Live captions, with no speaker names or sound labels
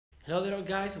Hello there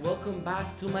guys, welcome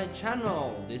back to my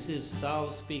channel. This is Sal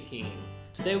speaking.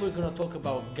 Today we're gonna talk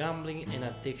about gambling and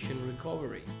addiction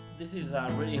recovery. This is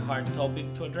a really hard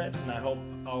topic to address and I hope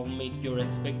I'll meet your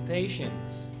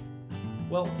expectations.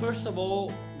 Well, first of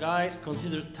all, guys,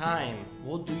 consider time.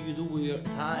 What do you do with your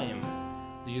time?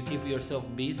 Do you keep yourself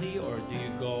busy or do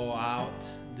you go out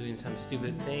doing some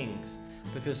stupid things?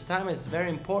 Because time is very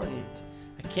important.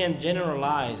 I can't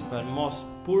generalize, but most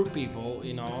poor people,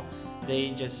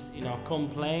 they just,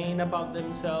 complain about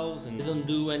themselves and they don't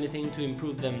do anything to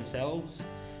improve themselves.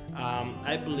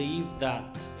 I believe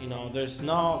that, there's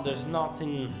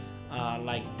nothing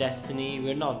like destiny.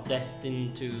 We're not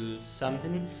destined to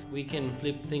something. We can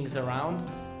flip things around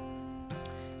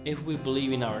if we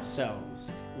believe in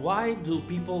ourselves. Why do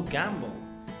people gamble?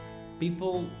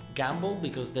 People gamble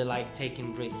because they like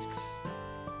taking risks.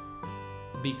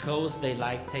 Because they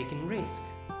like taking risk.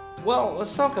 Well,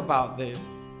 let's talk about this.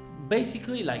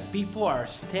 Basically, people are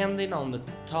standing on the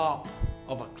top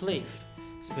of a cliff,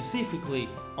 specifically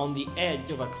on the edge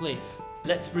of a cliff.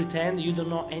 Let's pretend you don't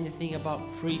know anything about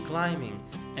free climbing,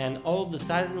 and all of a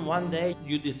sudden one day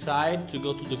you decide to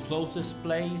go to the closest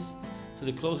place, to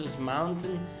the closest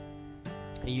mountain,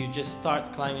 and you just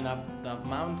start climbing up that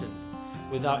mountain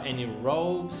without any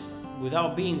ropes,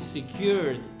 without being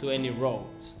secured to any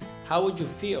ropes. How would you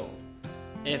feel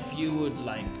if you would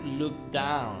look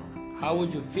down? How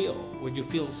would you feel? Would you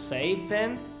feel safe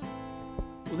then?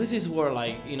 Well, this is where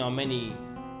many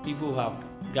people who have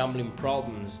gambling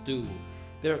problems do.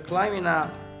 They're climbing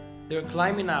up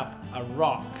a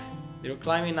rock. They're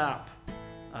climbing up.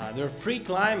 They're free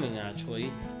climbing actually,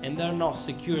 and they're not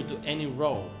secured to any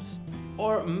ropes.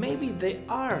 Or maybe they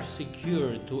are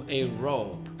secured to a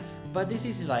rope, but this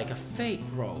is like a fake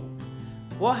rope.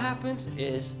 What happens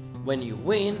is, when you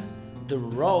win, the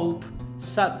rope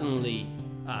suddenly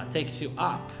takes you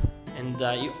up, and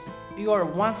you are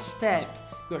one step.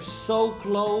 You are so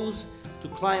close to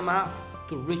climb up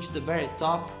to reach the very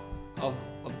top of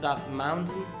that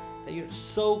mountain that you're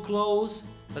so close,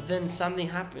 but then something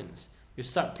happens. You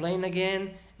start playing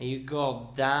again, and you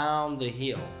go down the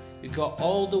hill. You go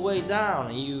all the way down,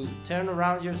 and you turn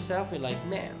around yourself. You're like,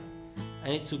 man, I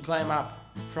need to climb up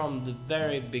from the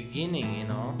very beginning,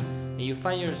 and you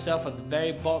find yourself at the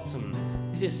very bottom.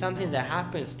 This is something that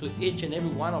happens to each and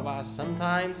every one of us.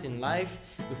 Sometimes in life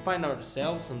we find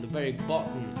ourselves on the very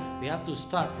bottom. We have to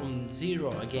start from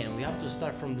zero again. We have to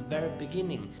start from the very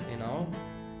beginning,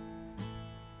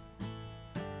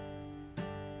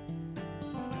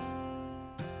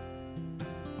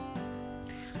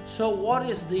 So what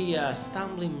is the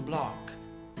stumbling block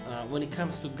when it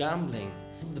comes to gambling?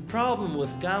 The problem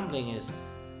with gambling is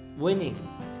winning.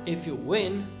 If you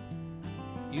win,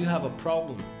 you have a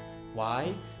problem.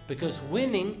 Why? Because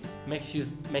winning makes you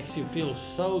feel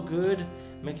so good,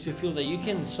 makes you feel that you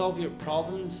can solve your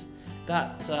problems,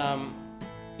 that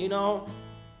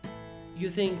you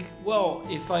think, well,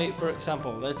 for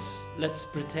example, let's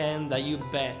pretend that you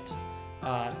bet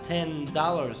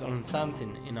 $10 on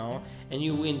something, and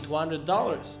you win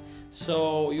 $200.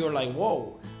 So you're like,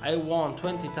 whoa, I won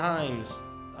 20 times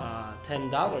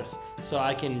 $10, so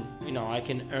I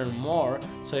can earn more.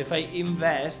 So if I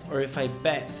invest, or if I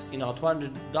bet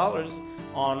 $200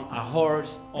 on a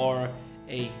horse or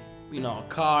a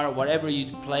car, whatever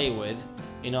you play with,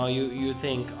 you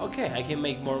think, okay, I can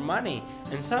make more money.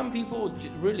 And some people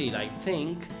really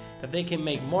think that they can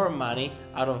make more money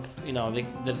out of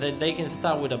they can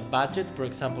start with a budget, for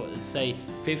example, say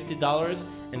 $50,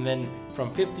 and then from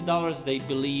 $50 they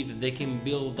believe that they can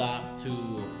build up to,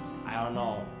 I don't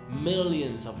know,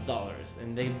 millions of dollars,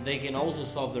 and they can also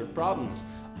solve their problems.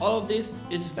 All of this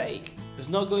is fake. It's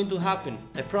not going to happen,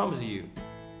 I promise you.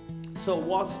 So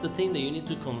what's the thing that you need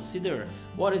to consider?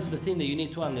 What is the thing that you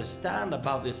need to understand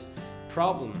about this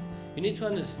problem? You need to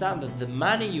understand that the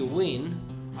money you win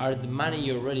are the money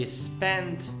you already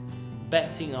spent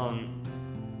betting on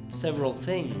several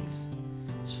things.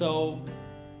 So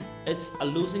it's a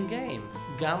losing game.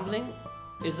 Gambling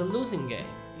is a losing game.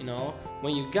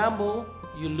 When you gamble,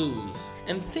 you lose.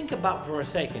 And think about for a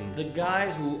second, the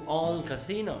guys who own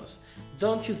casinos.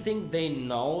 Don't you think they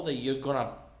know that you're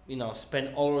gonna,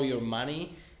 spend all of your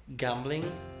money gambling?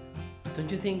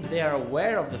 Don't you think they are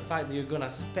aware of the fact that you're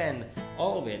gonna spend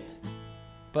all of it?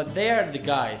 But they're the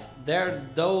guys, they're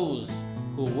those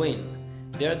who win.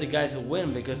 They're the guys who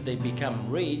win because they become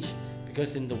rich,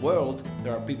 because in the world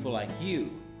there are people like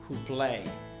you who play,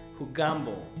 who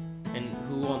gamble, and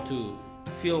who want to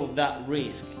feel that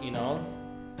risk,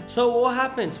 So what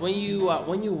happens when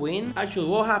you win? Actually,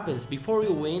 what happens before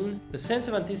you win? The sense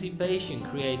of anticipation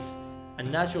creates a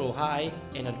natural high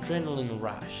and adrenaline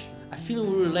rush. A feel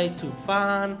we relate to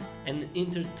fun and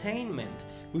entertainment.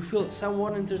 We feel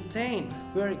somewhat entertained.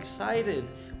 We are excited.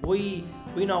 We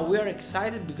are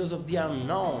excited because of the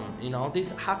unknown.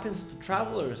 This happens to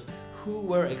travelers who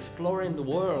were exploring the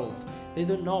world. They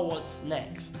don't know what's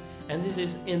next. And this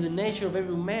is in the nature of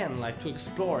every man, like to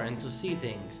explore and to see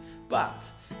things.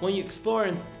 But when you explore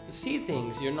and see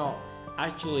things, you're not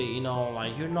actually,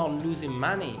 you're not losing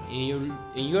money, and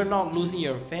you're not losing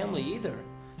your family either.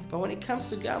 But when it comes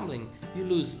to gambling, you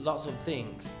lose lots of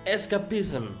things.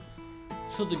 Escapism.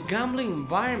 So the gambling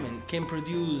environment can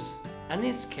produce an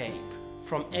escape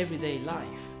from everyday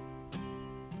life.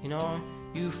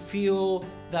 You feel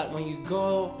that when you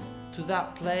go to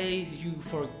that place, you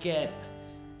forget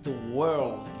the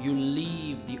world. You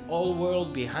leave the old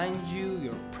world behind you.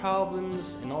 Your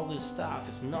problems and all this stuff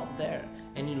is not there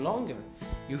any longer.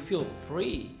 You feel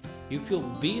free. You feel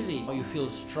busy. Or you feel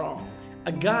strong.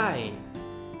 A guy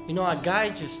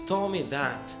just told me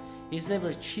that he's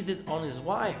never cheated on his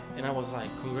wife, and I was like,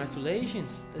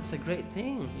 congratulations, that's a great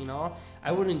thing.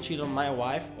 I wouldn't cheat on my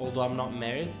wife, although I'm not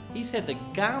married. He said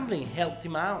that gambling helped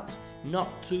him out not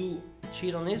to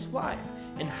cheat on his wife.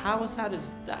 And how sad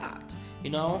is that?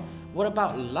 What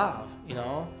about love?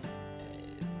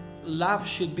 Love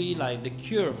should be like the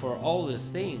cure for all these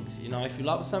things. If you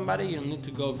love somebody, you don't need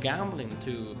to go gambling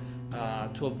to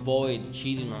avoid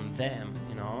cheating on them.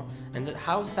 And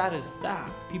how sad is that?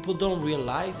 People don't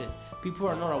realize it. People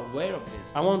are not aware of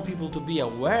this. I want people to be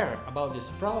aware about this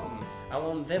problem. I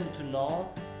want them to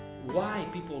know why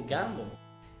people gamble.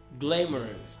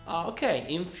 Glamorous. Okay,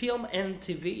 in film and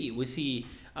TV, we see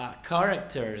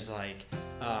characters like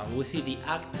we see the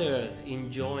actors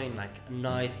enjoying like a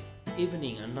nice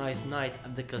evening, a nice night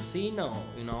at the casino,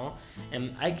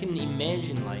 and I can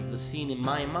imagine like the scene in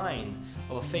my mind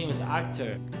of a famous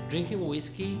actor drinking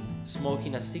whiskey,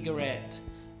 smoking a cigarette,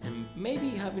 and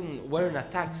maybe wearing a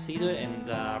tuxedo and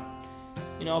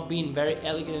being very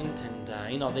elegant, and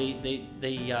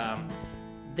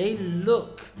they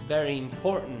look very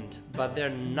important, but they're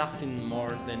nothing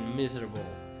more than miserable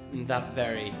in that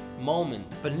very moment.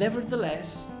 But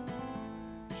nevertheless,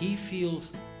 he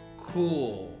feels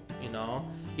cool,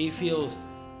 he feels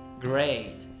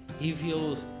great, he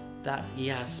feels that he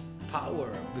has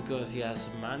power because he has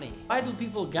money. Why do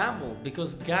people gamble?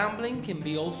 Because gambling can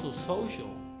be also social.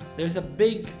 There's a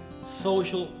big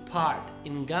social part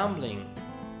in gambling.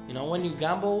 When you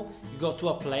gamble, you go to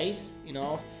a place,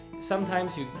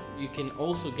 sometimes you can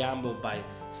also gamble by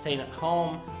staying at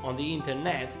home on the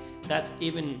internet. That's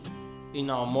even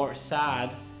more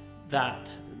sad than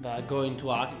going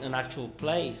to an actual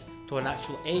place, to an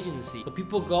actual agency. So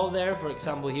people go there, for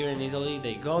example here in Italy,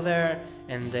 they go there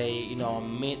and they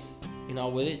meet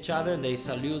with each other, and they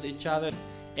salute each other.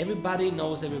 Everybody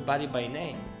knows everybody by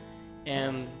name,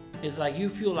 and it's like you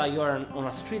feel like you're on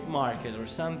a street market or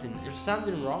something. There's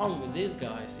something wrong with these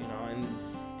guys,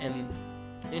 and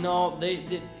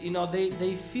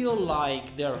they feel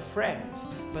like they're friends,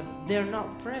 but they're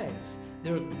not friends.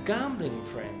 They're gambling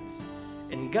friends.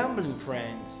 And gambling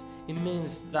friends, it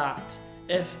means that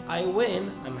if I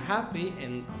win, I'm happy,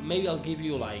 and maybe I'll give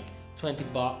you like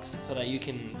 $20 so that you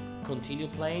can continue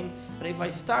playing. But if I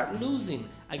start losing,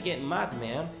 I get mad,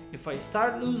 man. If I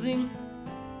start losing,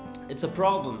 it's a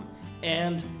problem,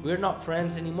 and we're not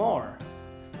friends anymore.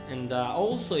 And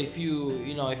also, if you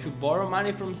borrow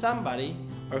money from somebody,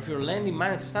 or if you're lending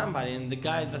money to somebody and the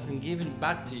guy doesn't give it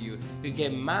back to you, you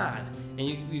get mad, and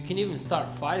you can even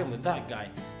start fighting with that guy.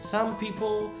 Some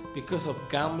people, because of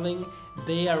gambling,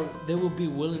 they will be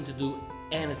willing to do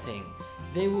anything.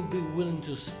 They will be willing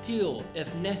to steal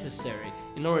if necessary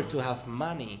in order to have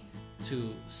money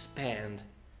to spend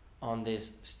on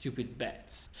these stupid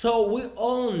bets. So we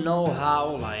all know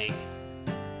how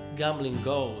gambling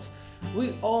goes.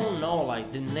 We all know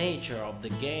the nature of the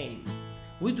game.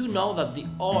 We do know that the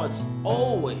odds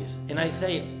always, and I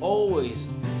say always,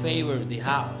 favor the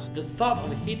house. The thought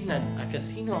of hitting a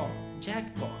casino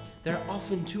jackpot, they're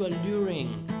often too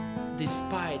alluring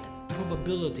despite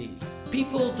probability.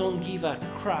 People don't give a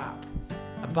crap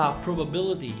about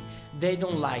probability. They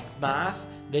don't like math.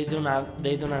 They don't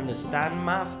understand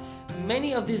math.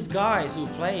 Many of these guys who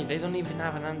play, they don't even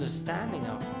have an understanding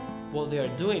of what they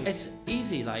are doing. It's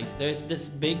easy, there's this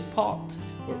big pot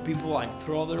where people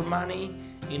throw their money,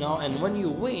 and when you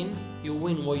win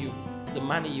the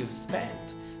money you've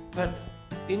spent. But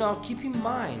keep in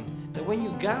mind that when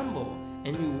you gamble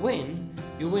and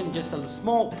you win just a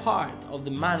small part of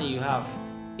the money you have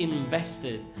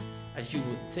invested, as you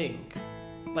would think.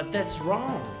 But that's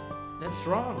wrong. That's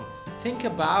wrong. Think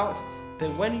about that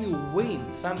when you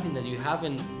win something that you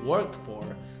haven't worked for,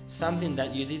 something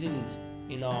that you didn't,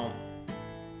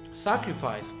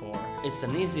 sacrifice for. It's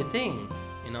an easy thing,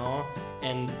 you know,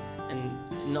 and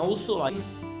also like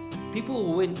people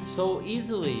who win so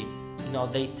easily, you know,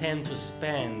 they tend to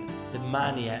spend the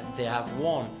money they have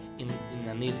won in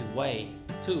an easy way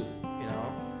too, you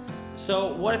know.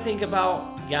 So what I think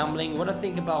about gambling, what I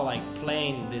think about like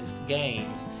playing these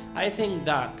games, I think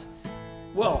that,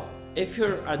 well, if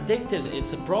you're addicted,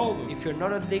 it's a problem. If you're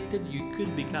not addicted, you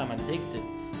could become addicted,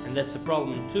 and that's a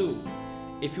problem too.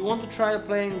 If you want to try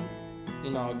playing,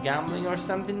 you know, gambling or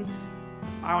something,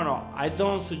 I don't know, I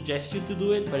don't suggest you to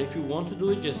do it, but if you want to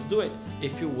do it, just do it.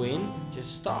 If you win,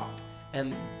 just stop.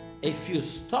 And if you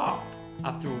stop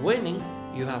after winning,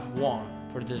 you have won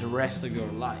for the rest of your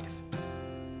life.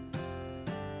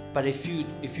 But if you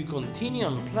continue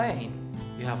on playing,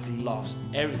 you have lost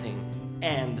everything,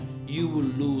 and you will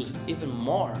lose even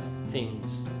more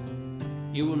things.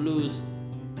 You will lose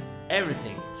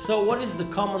everything. So what is the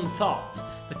common thought?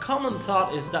 The common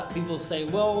thought is that people say,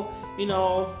 well, you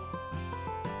know,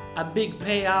 a big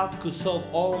payout could solve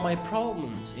all my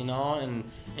problems, you know, and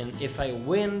if I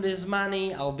win this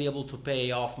money, I'll be able to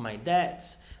pay off my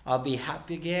debts, I'll be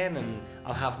happy again, and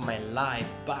I'll have my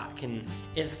life back. And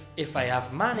if I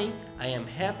have money, I am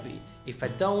happy. If I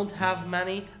don't have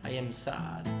money, I am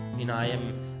sad, you know,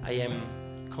 I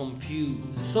am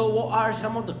confused. So what are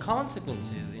some of the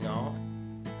consequences, you know?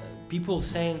 People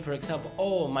saying, for example,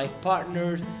 oh, my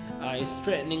partner is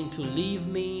threatening to leave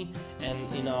me,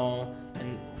 and you know,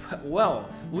 and well,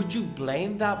 would you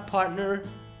blame that partner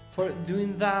for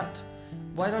doing that?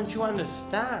 Why don't you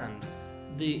understand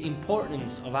the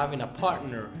importance of having a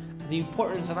partner, the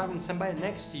importance of having somebody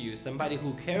next to you, somebody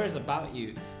who cares about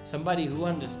you, somebody who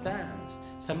understands,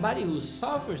 somebody who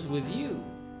suffers with you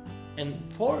and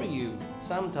for you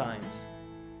sometimes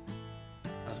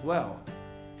as well.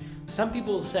 Some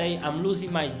people say, I'm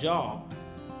losing my job.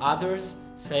 Others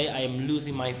say, I am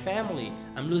losing my family,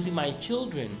 I'm losing my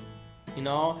children. You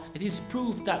know, it is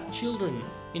proof that children,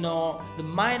 you know, the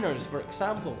minors, for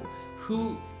example,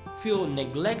 who feel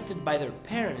neglected by their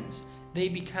parents, they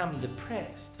become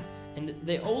depressed, and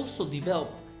they also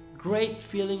develop great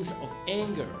feelings of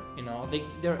anger. You know,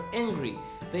 they're angry.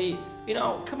 They, you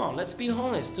know, come on, let's be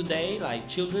honest. Today, like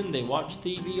children, they watch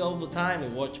TV all the time. They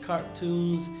watch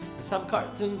cartoons, and some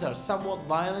cartoons are somewhat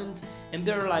violent, and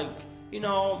they're like, you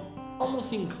know,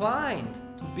 almost inclined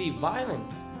to be violent,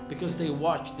 because they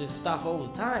watch this stuff all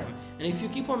the time. And if you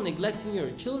keep on neglecting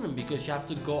your children because you have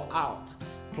to go out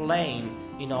playing,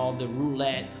 you know, the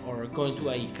roulette, or going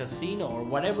to a casino, or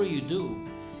whatever you do,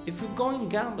 if you're going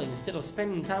gambling instead of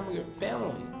spending time with your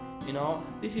family, you know,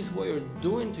 this is what you're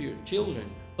doing to your children.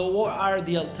 So what are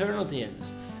the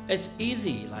alternatives? It's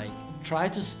easy, like try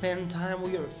to spend time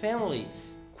with your family,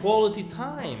 quality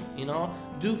time, you know,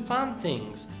 do fun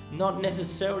things, not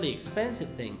necessarily expensive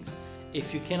things.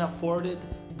 If you can afford it,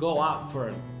 go out for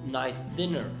a nice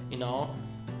dinner, you know.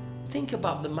 Think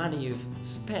about the money you've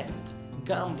spent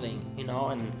gambling, you know,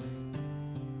 and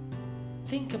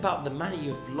think about the money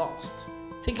you've lost.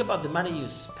 Think about the money you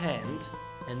spent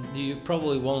and you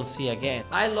probably won't see again.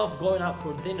 I love going out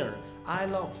for dinner. I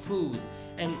love food.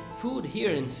 And food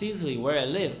here in Sicily, where I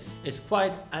live, is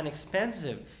quite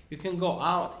inexpensive. You can go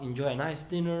out, enjoy a nice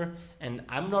dinner, and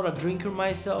I'm not a drinker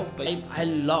myself, but I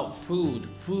love food.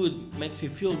 Food makes you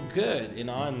feel good, you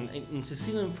know, and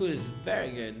Sicilian food is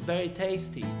very good, very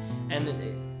tasty, and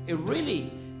it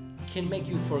really can make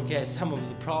you forget some of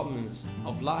the problems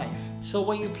of life. So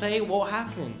when you play, what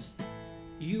happens?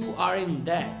 You are in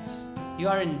debt. You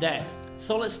are in debt.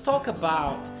 So let's talk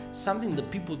about something that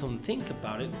people don't think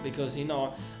about it, because you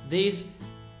know this,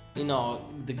 you know,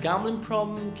 the gambling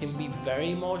problem can be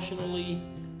very emotionally,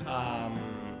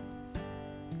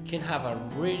 can have a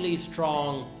really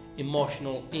strong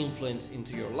emotional influence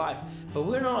into your life. But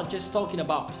we're not just talking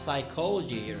about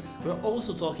psychology here, we're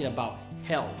also talking about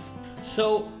health.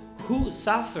 So who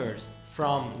suffers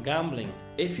from gambling?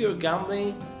 If you're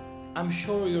gambling, I'm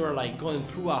sure you're like going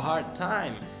through a hard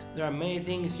time. There are many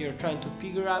things you're trying to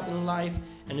figure out in life,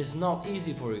 and it's not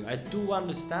easy for you. I do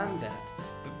understand that.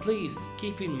 But please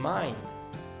keep in mind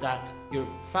that your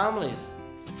family is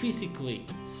physically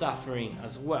suffering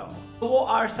as well. What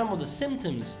are some of the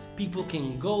symptoms people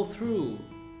can go through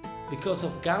because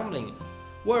of gambling?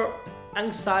 Well,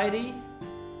 anxiety,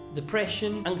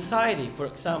 depression. Anxiety, for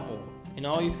example. You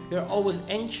know, you're always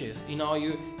anxious. You know,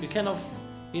 you kind of,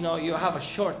 you know, you have a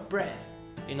short breath,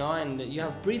 you know, and you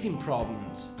have breathing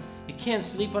problems. You can't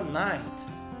sleep at night.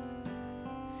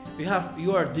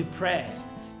 You are depressed.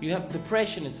 You have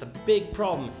depression. It's a big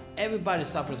problem. Everybody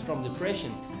suffers from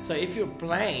depression. So if you're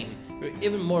playing, you're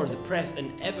even more depressed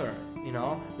than ever. You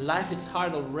know, life is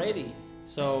hard already.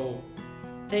 So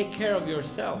take care of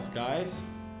yourselves, guys.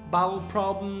 Bowel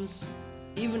problems,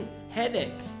 even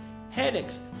headaches.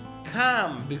 Headaches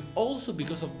come also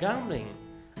because of gambling.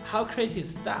 How crazy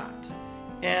is that?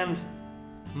 And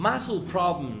muscle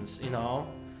problems,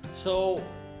 So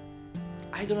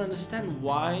I don't understand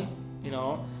why,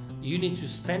 you need to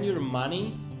spend your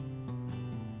money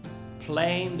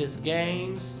playing these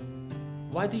games.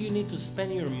 Why do you need to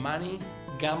spend your money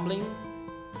gambling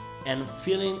and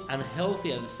feeling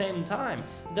unhealthy at the same time?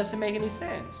 It doesn't make any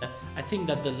sense. I think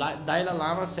that the Dalai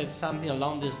Lama said something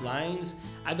along these lines.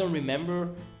 I don't remember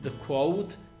the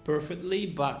quote perfectly,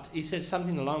 but he said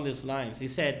something along these lines. He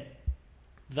said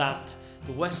that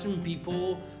the Western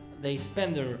people, they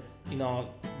spend their,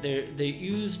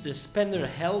 they spend their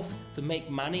health to make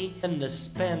money, and they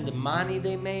spend the money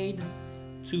they made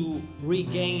to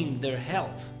regain their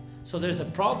health. So there's a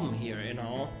problem here,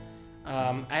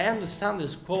 I understand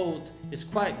this quote is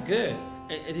quite good.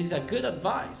 It is a good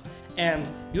advice. And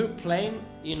you're playing,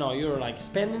 you're like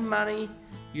spending money,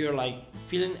 you're like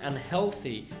feeling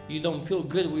unhealthy, you don't feel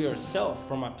good with yourself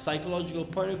from a psychological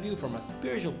point of view, from a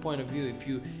spiritual point of view,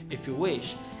 if you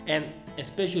wish, and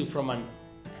especially from a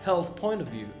health point of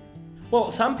view. Well,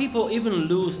 some people even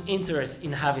lose interest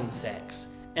in having sex,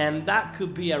 and that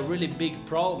could be a really big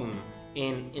problem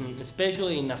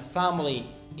especially in a family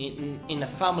in a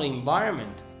family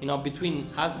environment, between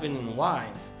husband and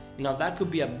wife. That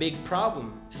could be a big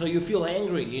problem. So you feel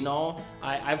angry,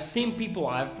 I've seen people,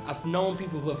 I've known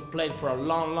people who have played for a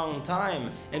long time,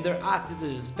 and their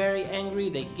attitude is very angry.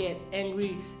 They get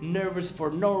angry, nervous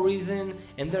for no reason,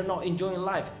 and they're not enjoying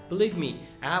life. Believe me,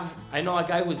 I know a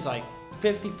guy who's like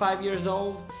 55 years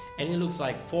old, and he looks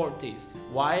like 40s.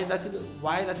 Why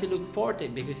does he look 40?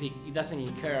 Because he doesn't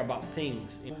care about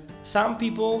things. Some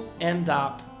people end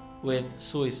up with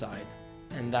suicide,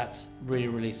 and that's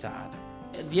really sad.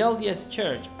 The LDS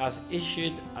Church has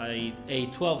issued a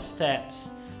 12 steps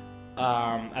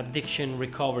addiction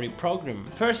recovery program.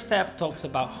 First step talks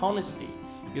about honesty.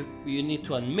 You need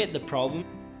to admit the problem.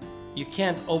 You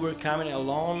can't overcome it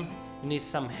alone. You need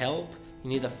some help. You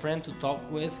need a friend to talk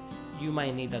with. You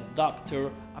might need a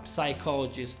doctor, a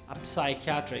psychologist, a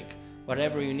psychiatric,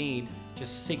 whatever you need,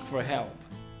 just seek for help.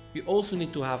 You also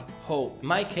need to have hope. In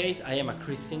my case, I am a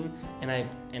Christian, and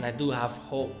I do have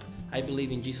hope. I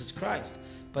believe in Jesus Christ,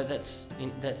 but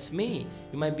that's me.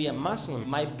 You might be a Muslim,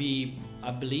 might be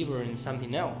a believer in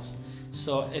something else.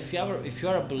 So if you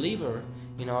are a believer,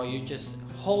 you just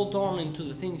hold on into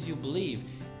the things you believe.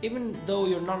 Even though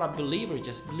you're not a believer,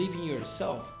 just believe in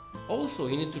yourself. Also,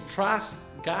 you need to trust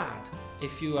God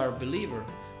if you are a believer,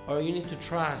 or you need to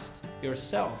trust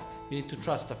yourself. You need to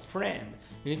trust a friend.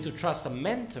 You need to trust a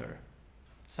mentor,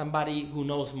 somebody who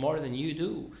knows more than you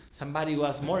do, somebody who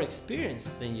has more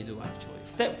experience than you do actually.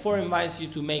 Step 4 invites you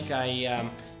to make a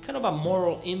kind of a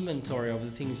moral inventory of the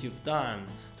things you've done,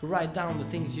 to write down the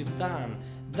things you've done.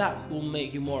 That will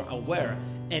make you more aware,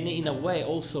 and in a way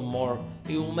also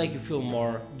it will make you feel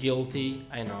more guilty,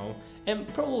 I know, and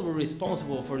probably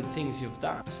responsible for the things you've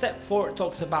done. Step 4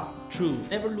 talks about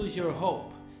truth. Never lose your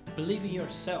hope. Believe in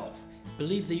yourself.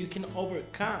 Believe that you can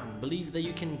overcome. Believe that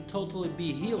you can totally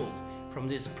be healed from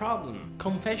this problem.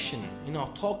 Confession,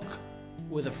 talk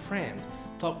with a friend,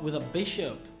 talk with a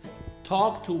bishop,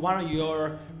 talk to one of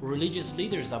your religious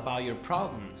leaders about your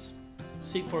problems.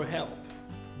 Seek for help.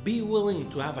 Be willing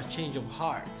to have a change of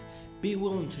heart. Be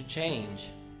willing to change.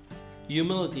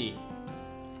 Humility.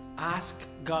 Ask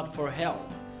God for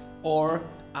help, or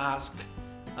ask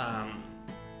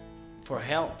for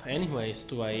help anyways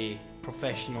to a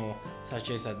professional such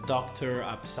as a doctor,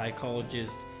 a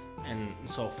psychologist, and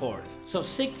so forth. So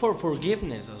seek for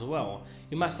forgiveness as well.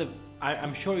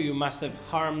 I'm sure you must have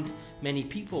harmed many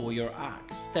people with your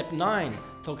acts. Step 9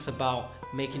 talks about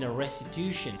making a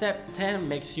restitution. Step 10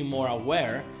 makes you more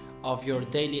aware of your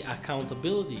daily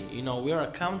accountability. We are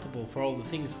accountable for all the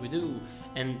things we do,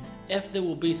 and if there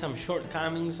will be some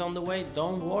shortcomings on the way,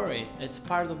 don't worry, it's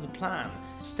part of the plan.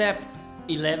 Step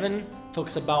 11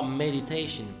 talks about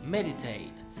meditation.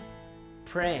 Meditate,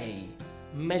 pray,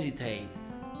 meditate.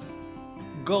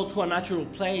 Go to a natural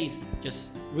place,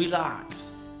 just relax,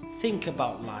 think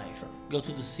about life. Go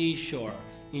to the seashore,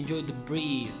 enjoy the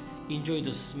breeze, enjoy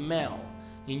the smell,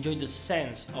 enjoy the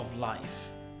sense of life.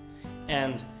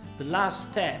 And the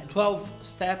last step, 12th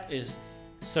step, is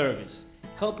service,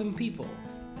 helping people.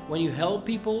 When you help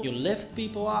people, you lift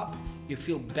people up, you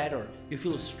feel better, you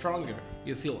feel stronger,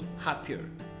 you feel happier.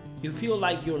 You feel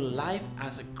like your life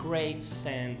has a great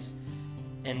sense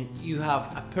and you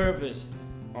have a purpose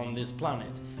on this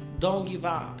planet. Don't give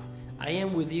up. I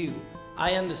am with you.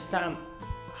 I understand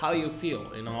how you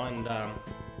feel, and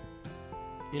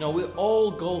You know, we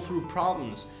all go through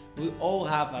problems. We all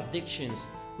have addictions.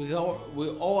 We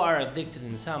all are addicted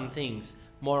in some things,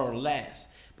 more or less.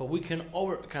 But we can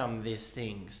overcome these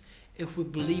things if we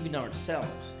believe in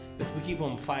ourselves, if we keep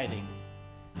on fighting.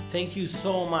 Thank you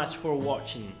so much for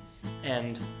watching.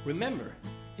 And remember,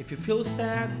 if you feel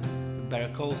sad, you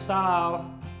better call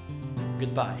Sal.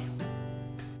 Goodbye.